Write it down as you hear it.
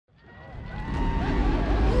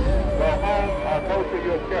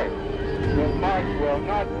will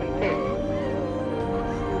not continue.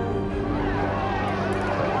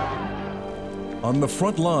 On the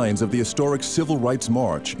front lines of the historic Civil Rights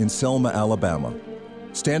March in Selma, Alabama,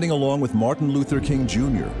 standing along with Martin Luther King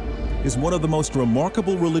Jr., is one of the most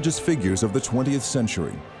remarkable religious figures of the 20th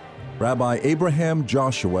century, Rabbi Abraham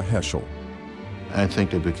Joshua Heschel. I think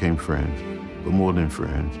they became friends, but more than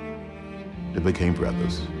friends, they became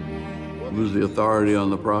brothers. He was the authority on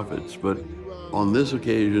the prophets, but on this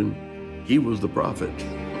occasion, he was the prophet.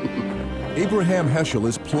 Abraham Heschel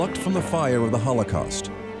is plucked from the fire of the Holocaust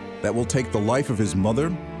that will take the life of his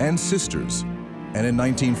mother and sisters. And in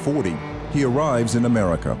 1940, he arrives in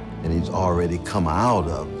America. And he's already come out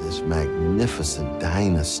of this magnificent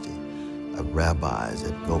dynasty of rabbis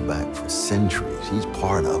that go back for centuries. He's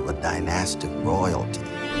part of a dynastic royalty.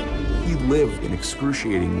 He lived in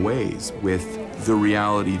excruciating ways with the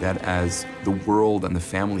reality that as the world and the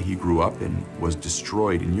family he grew up in was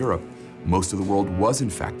destroyed in Europe, most of the world was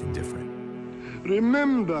in fact indifferent.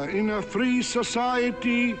 Remember, in a free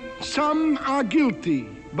society, some are guilty,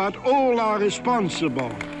 but all are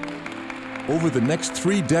responsible. Over the next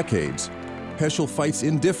 3 decades, Heschel fights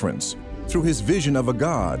indifference through his vision of a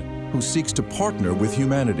God who seeks to partner with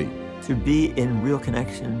humanity. To be in real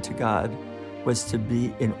connection to God was to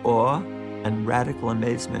be in awe and radical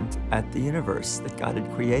amazement at the universe that God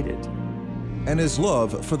had created. And his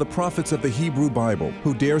love for the prophets of the Hebrew Bible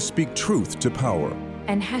who dare speak truth to power.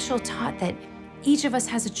 And Heschel taught that each of us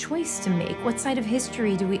has a choice to make. What side of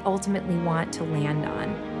history do we ultimately want to land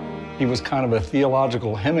on? He was kind of a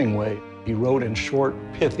theological Hemingway. He wrote in short,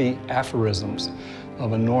 pithy aphorisms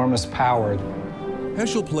of enormous power.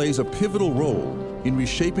 Heschel plays a pivotal role in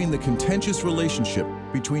reshaping the contentious relationship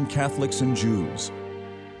between Catholics and Jews.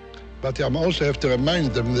 But I also have to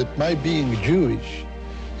remind them that my being Jewish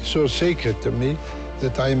is so sacred to me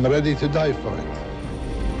that I am ready to die for it.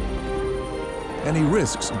 And he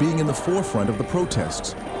risks being in the forefront of the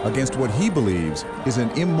protests against what he believes is an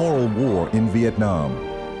immoral war in Vietnam.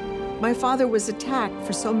 My father was attacked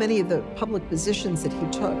for so many of the public positions that he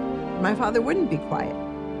took. My father wouldn't be quiet.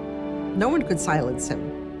 No one could silence him.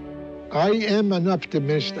 I am an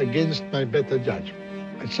optimist against my better judgment.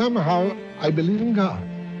 And somehow I believe in God.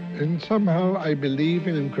 And somehow I believe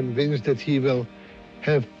and am convinced that he will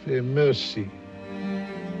have mercy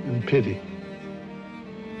and pity.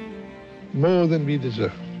 More than we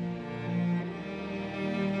deserve.